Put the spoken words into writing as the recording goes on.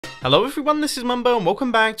Hello everyone, this is Mumbo and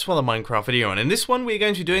welcome back to another Minecraft video, and in this one we're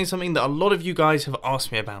going to be doing something that a lot of you guys have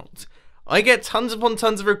asked me about. I get tons upon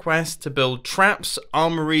tons of requests to build traps,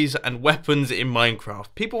 armories and weapons in Minecraft.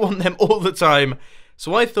 People want them all the time,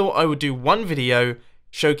 so I thought I would do one video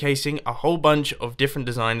showcasing a whole bunch of different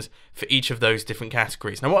designs for each of those different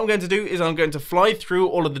categories. Now what I'm going to do is I'm going to fly through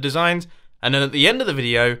all of the designs, and then at the end of the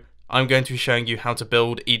video I'm going to be showing you how to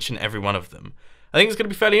build each and every one of them. I think it's going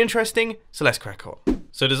to be fairly interesting, so let's crack on.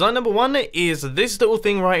 So design number one is this little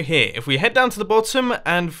thing right here. If we head down to the bottom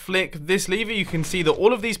and flick this lever, you can see that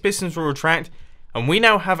all of these pistons will retract, and we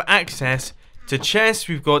now have access to chests.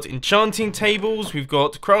 We've got enchanting tables, we've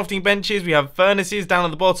got crafting benches, we have furnaces down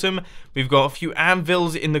at the bottom, we've got a few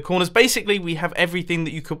anvils in the corners. Basically, we have everything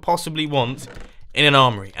that you could possibly want in an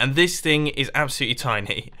armory, and this thing is absolutely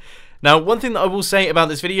tiny. Now, one thing that I will say about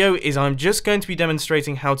this video is I'm just going to be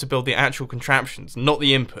demonstrating how to build the actual contraptions, not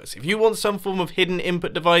the inputs. If you want some form of hidden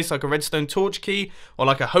input device like a redstone torch key or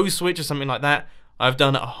like a host switch or something like that, I've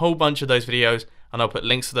done a whole bunch of those videos and I'll put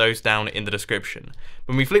links to those down in the description.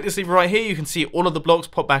 When we flick this lever right here, you can see all of the blocks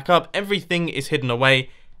pop back up, everything is hidden away,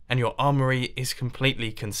 and your armory is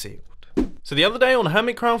completely concealed. So the other day on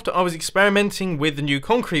Hermitcraft, I was experimenting with the new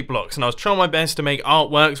concrete blocks, and I was trying my best to make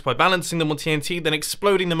artworks by balancing them on TNT, then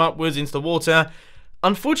exploding them upwards into the water.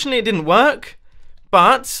 Unfortunately, it didn't work,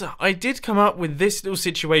 but I did come up with this little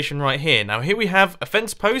situation right here. Now here we have a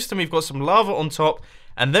fence post, and we've got some lava on top,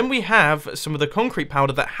 and then we have some of the concrete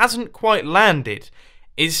powder that hasn't quite landed.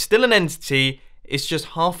 It's still an entity. It's just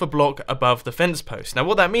half a block above the fence post. Now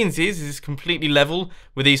what that means is it's completely level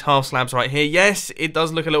with these half slabs right here. Yes, it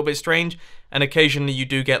does look a little bit strange, and occasionally you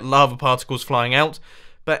do get lava particles flying out,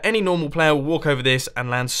 but any normal player will walk over this and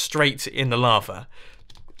land straight in the lava.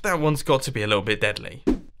 That one's got to be a little bit deadly.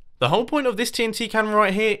 The whole point of this TNT cannon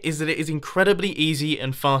right here is that it is incredibly easy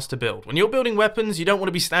and fast to build. When you're building weapons, you don't want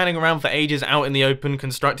to be standing around for ages out in the open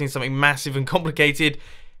constructing something massive and complicated,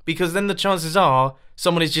 because then the chances are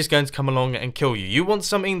someone is just going to come along and kill you. You want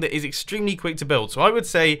something that is extremely quick to build. So I would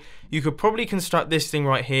say you could probably construct this thing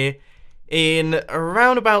right here in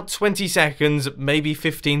around about 20 seconds, maybe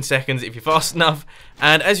 15 seconds if you're fast enough.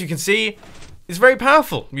 And as you can see, it's very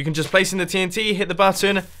powerful. You can just place in the TNT, hit the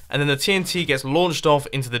button, and then the TNT gets launched off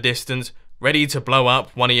into the distance, ready to blow up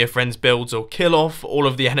one of your friend's builds or kill off all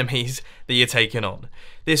of the enemies that you're taking on.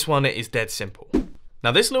 This one is dead simple.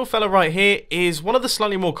 Now this little fella right here is one of the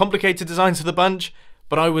slightly more complicated designs of the bunch,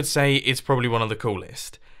 but I would say it's probably one of the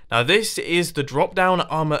coolest. Now this is the drop-down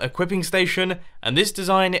armor equipping station, and this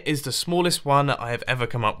design is the smallest one I have ever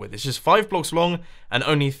come up with. It's just 5 blocks long and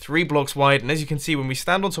only 3 blocks wide, and as you can see when we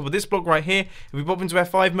stand on top of this block right here, if we pop into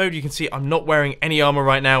F5 mode, you can see I'm not wearing any armor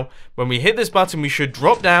right now. When we hit this button, we should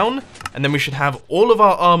drop down, and then we should have all of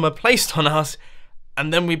our armor placed on us,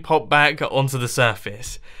 and then we pop back onto the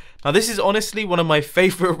surface. Now this is honestly one of my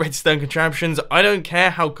favourite redstone contraptions. I don't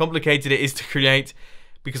care how complicated it is to create,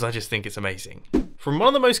 because I just think it's amazing. From one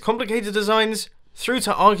of the most complicated designs through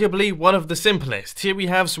to arguably one of the simplest. Here we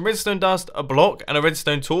have some redstone dust, a block and a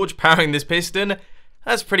redstone torch powering this piston.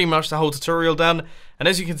 That's pretty much the whole tutorial done, and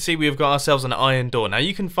as you can see we've got ourselves an iron door. Now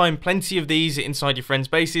you can find plenty of these inside your friends'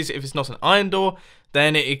 bases. If it's not an iron door,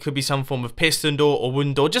 then it could be some form of piston door or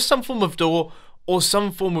wooden door, just some form of door or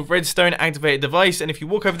some form of redstone activated device, and if you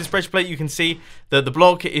walk over this breastplate you can see that the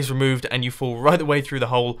block is removed and you fall right the way through the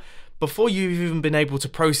hole before you've even been able to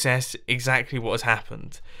process exactly what has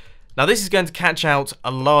happened. Now this is going to catch out a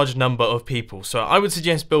large number of people, so I would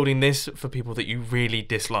suggest building this for people that you really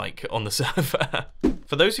dislike on the server.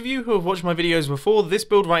 For those of you who have watched my videos before, this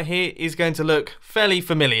build right here is going to look fairly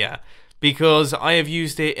familiar, because I have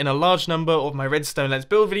used it in a large number of my redstone let's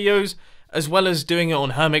build videos, as well as doing it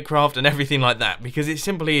on Hermitcraft and everything like that, because it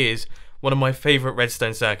simply is one of my favourite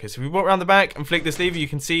redstone circuits. If we walk around the back and flick this lever, you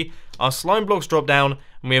can see our slime blocks drop down,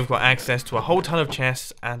 and we have got access to a whole ton of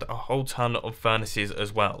chests and a whole ton of furnaces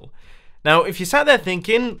as well. Now, if you sat there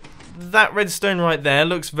thinking, that redstone right there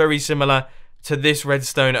looks very similar to this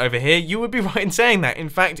redstone over here, you would be right in saying that. In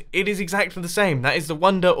fact, it is exactly the same. That is the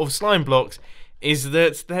wonder of slime blocks, is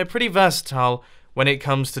that they're pretty versatile when it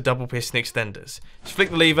comes to double piston extenders. Just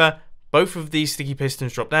flick the lever, both of these sticky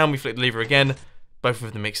pistons drop down, we flick the lever again, both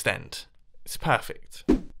of them extend. It's perfect.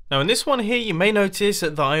 Now in this one here, you may notice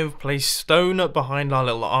that I have placed stone behind our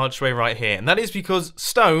little archway right here, and that is because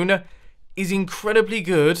stone is incredibly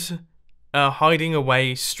good at hiding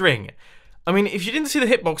away string. I mean, if you didn't see the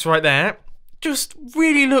hitbox right there, just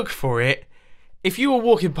really look for it. If you were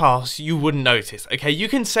walking past, you wouldn't notice, okay? You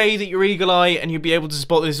can say that you're eagle eye and you'd be able to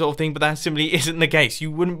spot this sort of thing, but that simply isn't the case. You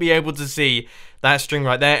wouldn't be able to see that string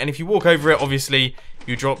right there, and if you walk over it, obviously,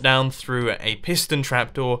 you drop down through a piston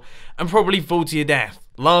trapdoor and probably fall to your death.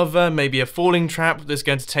 lava, maybe a falling trap that's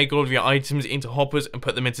going to take all of your items into hoppers and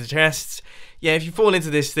put them into chests. Yeah, if you fall into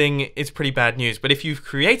this thing, it's pretty bad news. But if you've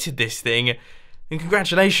created this thing, then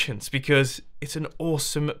congratulations, because it's an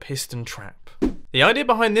awesome piston trap. The idea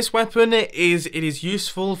behind this weapon is it is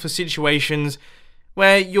useful for situations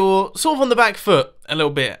where you're sort of on the back foot a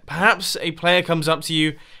little bit. Perhaps a player comes up to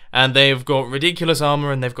you and they've got ridiculous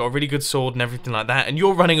armor and they've got a really good sword and everything like that, and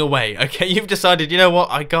you're running away. Okay, you've decided, you know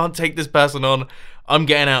what, I can't take this person on, I'm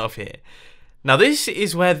getting out of here. Now this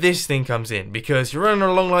is where this thing comes in, because you're running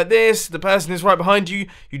along like this, the person is right behind you,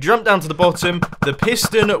 you jump down to the bottom, the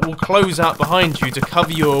piston will close up behind you to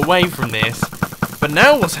cover you away from this. But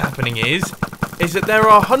now what's happening is that there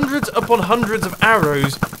are hundreds upon hundreds of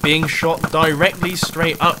arrows being shot directly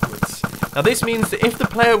straight upwards. Now this means that if the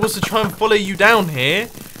player was to try and follow you down here,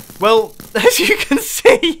 well, as you can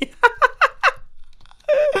see...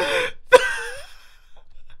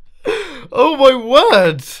 Oh my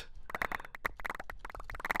word!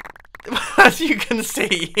 As you can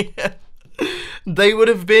see, they would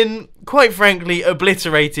have been, quite frankly,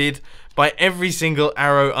 obliterated by every single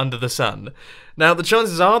arrow under the sun. Now, the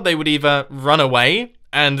chances are they would either run away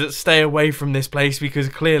and stay away from this place because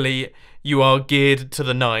clearly you are geared to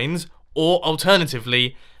the nines, or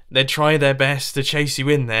alternatively, they'd try their best to chase you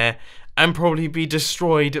in there and probably be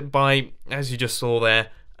destroyed by, as you just saw there,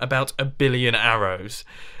 about 1 billion arrows.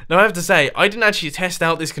 Now, I have to say, I didn't actually test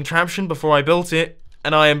out this contraption before I built it,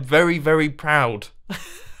 and I am very, very proud.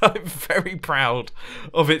 I'm very proud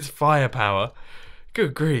of its firepower.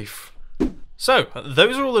 Good grief. So,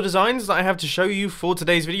 those are all the designs that I have to show you for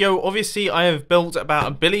today's video. Obviously, I have built about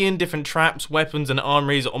 1 billion different traps, weapons, and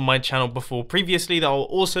armories on my channel before previously that I'll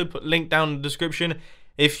also put linked down in the description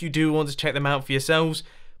if you do want to check them out for yourselves.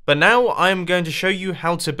 But now I am going to show you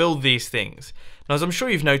how to build these things. Now, as I'm sure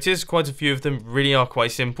you've noticed, quite a few of them really are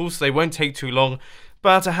quite simple, so they won't take too long,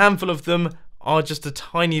 but a handful of them are just a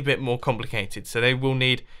tiny bit more complicated, so they will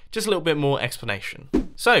need just a little bit more explanation.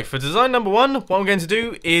 So, for design number 1, what I'm going to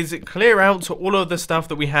do is clear out all of the stuff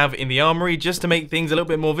that we have in the armory just to make things a little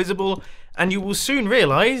bit more visible, and you will soon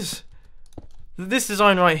realise that this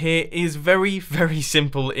design right here is very, very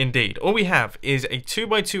simple indeed. All we have is a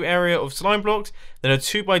 2x2 area of slime blocks, then a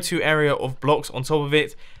 2x2 area of blocks on top of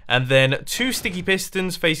it, and then 2 sticky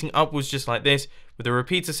pistons facing upwards just like this, with a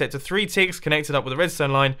repeater set to 3 ticks connected up with a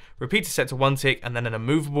redstone line, repeater set to 1 tick, and then an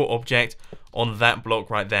immovable object on that block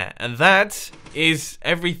right there. And that is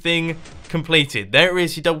everything completed. There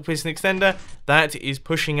is your double piston extender. That is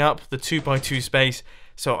pushing up the 2x2 space,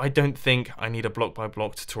 so I don't think I need a block by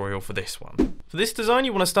block tutorial for this one. For this design,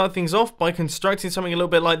 you want to start things off by constructing something a little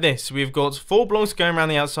bit like this. We've got 4 blocks going around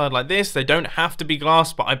the outside like this. They don't have to be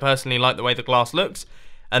glass, but I personally like the way the glass looks.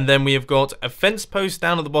 And then we have got a fence post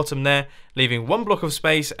down at the bottom there, leaving 1 block of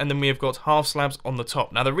space, and then we have got half slabs on the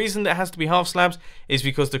top. Now, the reason that it has to be half slabs is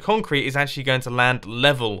because the concrete is actually going to land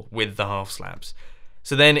level with the half slabs.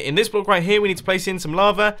 So then in this block right here, we need to place in some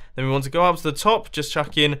lava. Then we want to go up to the top, just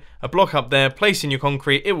chuck in a block up there, place in your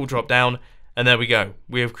concrete, it will drop down, and there we go.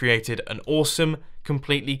 We have created an awesome,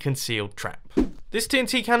 completely concealed trap. This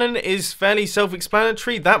TNT cannon is fairly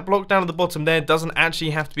self-explanatory. That block down at the bottom there doesn't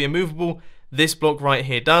actually have to be immovable. This block right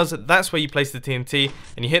here does. That's where you place the TNT,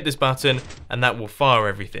 and you hit this button, and that will fire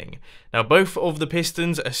everything. Now, both of the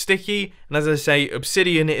pistons are sticky, and as I say,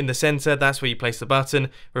 obsidian in the center, that's where you place the button.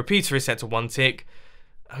 Repeater is set to 1 tick.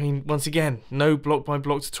 I mean, once again, no block by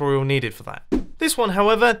block tutorial needed for that. This one,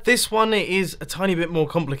 however, this one is a tiny bit more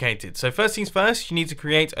complicated. So first things first, you need to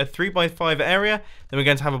create a 3x5 area. Then we're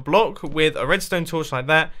going to have a block with a redstone torch like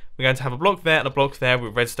that. We're going to have a block there and a block there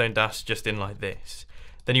with redstone dust just in like this.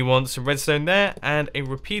 Then you want some redstone there and a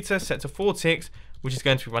repeater set to 4 ticks, which is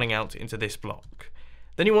going to be running out into this block.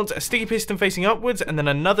 Then you want a sticky piston facing upwards, and then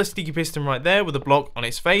another sticky piston right there with a block on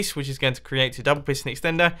its face, which is going to create a double piston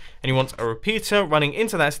extender. And you want a repeater running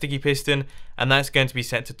into that sticky piston, and that's going to be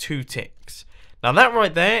set to 2 ticks. Now that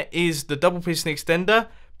right there is the double piston extender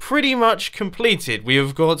pretty much completed. We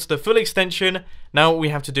have got the full extension. Now what we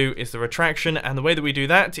have to do is the retraction, and the way that we do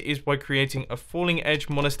that is by creating a falling edge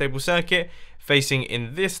monostable circuit facing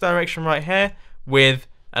in this direction right here with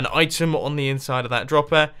an item on the inside of that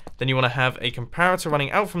dropper. Then you want to have a comparator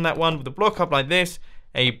running out from that one with a block up like this,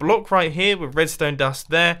 a block right here with redstone dust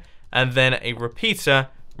there, and then a repeater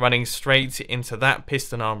running straight into that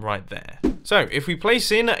piston arm right there. So if we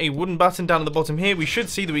place in a wooden button down at the bottom here, we should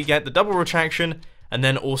see that we get the double retraction and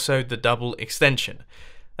then also the double extension.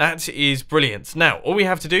 That is brilliant. Now all we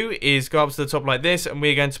have to do is go up to the top like this, and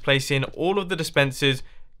we're going to place in all of the dispensers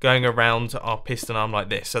going around our piston arm like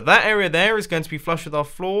this. So that area there is going to be flush with our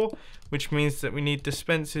floor, which means that we need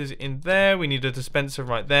dispensers in there, we need a dispenser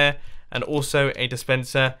right there, and also a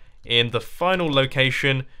dispenser in the final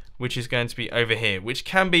location, which is going to be over here, which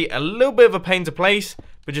can be a little bit of a pain to place,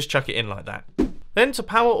 but just chuck it in like that. Then to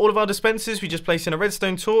power all of our dispensers, we just place in a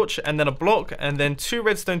redstone torch and then a block and then 2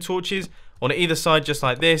 redstone torches on either side just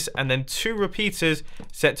like this, and then 2 repeaters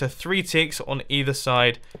set to 3 ticks on either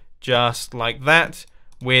side just like that,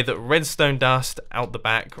 with redstone dust out the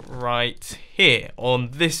back right here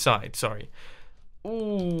on this side, sorry.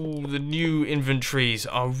 Ooh, the new inventories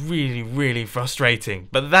are really frustrating,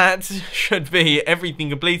 but that should be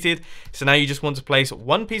everything completed. So now you just want to place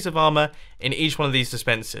 1 piece of armor in each one of these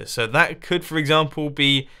dispensers. So that could, for example,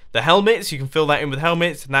 be the helmets. You can fill that in with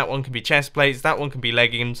helmets, and that one can be chest plates, that one can be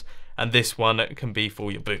leggings, and this one can be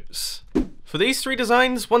for your boots. For these 3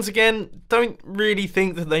 designs, once again, don't really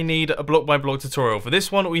think that they need a block by block tutorial. For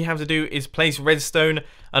this one, all you have to do is place redstone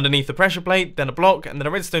underneath the pressure plate, then a block, and then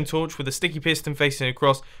a redstone torch with a sticky piston facing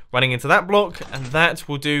across running into that block, and that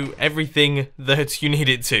will do everything that you need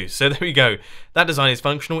it to. So there we go. That design is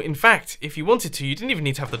functional. In fact, if you wanted to, you didn't even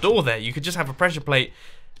need to have the door there. You could just have a pressure plate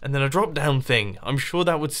and then a drop down thing. I'm sure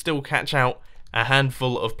that would still catch out a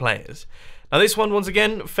handful of players. Now this one, once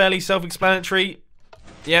again, fairly self-explanatory.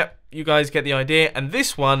 Yep, you guys get the idea. And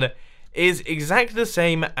this one is exactly the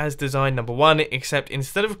same as design number 1, except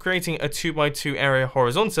instead of creating a 2x2 area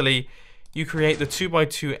horizontally, you create the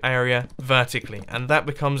 2x2 area vertically. And that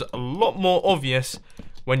becomes a lot more obvious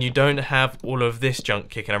when you don't have all of this junk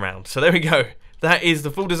kicking around. So there we go. That is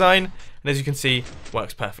the full design, and as you can see,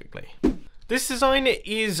 works perfectly. This design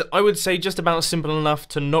is, I would say, just about simple enough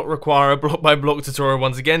to not require a block by block tutorial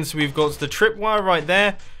once again. So we've got the tripwire right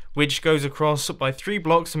there, which goes across by 3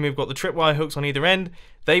 blocks, and we've got the tripwire hooks on either end.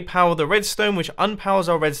 They power the redstone, which unpowers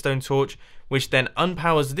our redstone torch, which then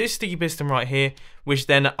unpowers this sticky piston right here, which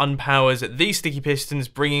then unpowers these sticky pistons,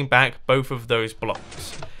 bringing back both of those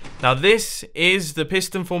blocks. Now this is the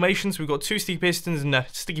piston formation, so we've got 2 sticky pistons and a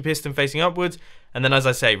sticky piston facing upwards, and then, as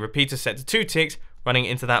I say, repeater set to 2 ticks, running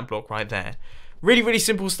into that block right there. Really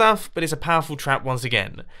simple stuff, but it's a powerful trap once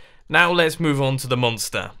again. Now let's move on to the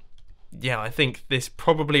monster. Yeah, I think this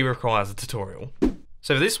probably requires a tutorial.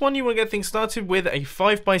 So for this one, you want to get things started with a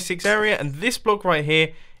 5x6 area, and this block right here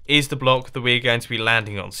is the block that we're going to be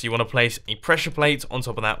landing on. So you want to place a pressure plate on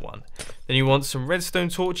top of that one. Then you want some redstone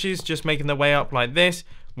torches just making their way up like this,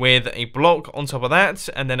 with a block on top of that,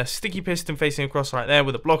 and then a sticky piston facing across right there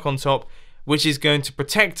with a block on top, which is going to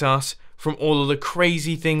protect us from all of the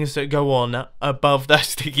crazy things that go on above that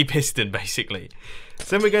sticky piston, basically.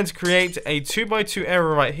 So then we're going to create a 2x2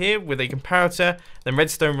 area right here with a comparator, then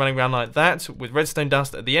redstone running around like that, with redstone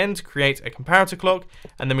dust at the end to create a comparator clock,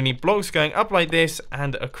 and then we need blocks going up like this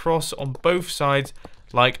and across on both sides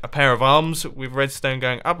like a pair of arms, with redstone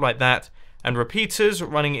going up like that, and repeaters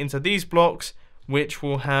running into these blocks, which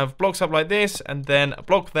will have blocks up like this, and then a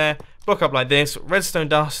block there, block up like this, redstone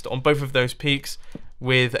dust on both of those peaks,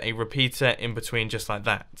 with a repeater in between just like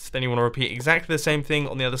that. Then you want to repeat exactly the same thing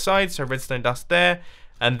on the other side, so redstone dust there,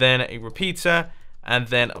 and then a repeater, and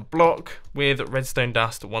then a block with redstone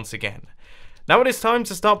dust once again. Now it is time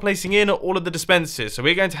to start placing in all of the dispensers. So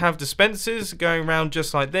we're going to have dispensers going around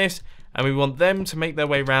just like this, and we want them to make their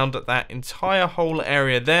way around that entire whole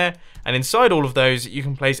area there, and inside all of those you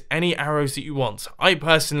can place any arrows that you want. I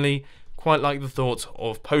personally quite like the thought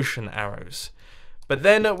of potion arrows. But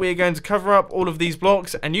then we're going to cover up all of these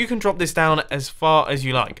blocks, and you can drop this down as far as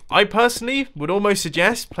you like. I personally would almost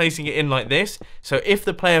suggest placing it in like this, so if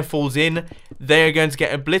the player falls in, they are going to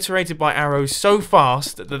get obliterated by arrows so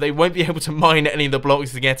fast that they won't be able to mine any of the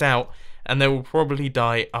blocks to get out, and they will probably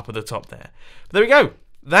die up at the top there. But there we go.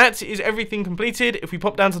 That is everything completed. If we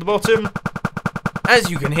pop down to the bottom, as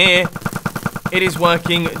you can hear, it is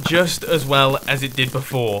working just as well as it did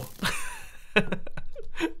before.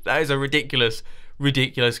 That is a ridiculous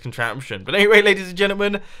contraption. But anyway, ladies and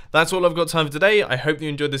gentlemen, that's all I've got time for today. I hope you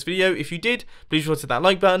enjoyed this video. If you did, please hit that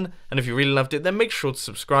like button, and if you really loved it, then make sure to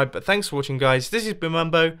subscribe. But thanks for watching, guys. This has been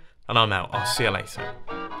Mumbo, and I'm out. I'll see you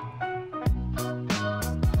later.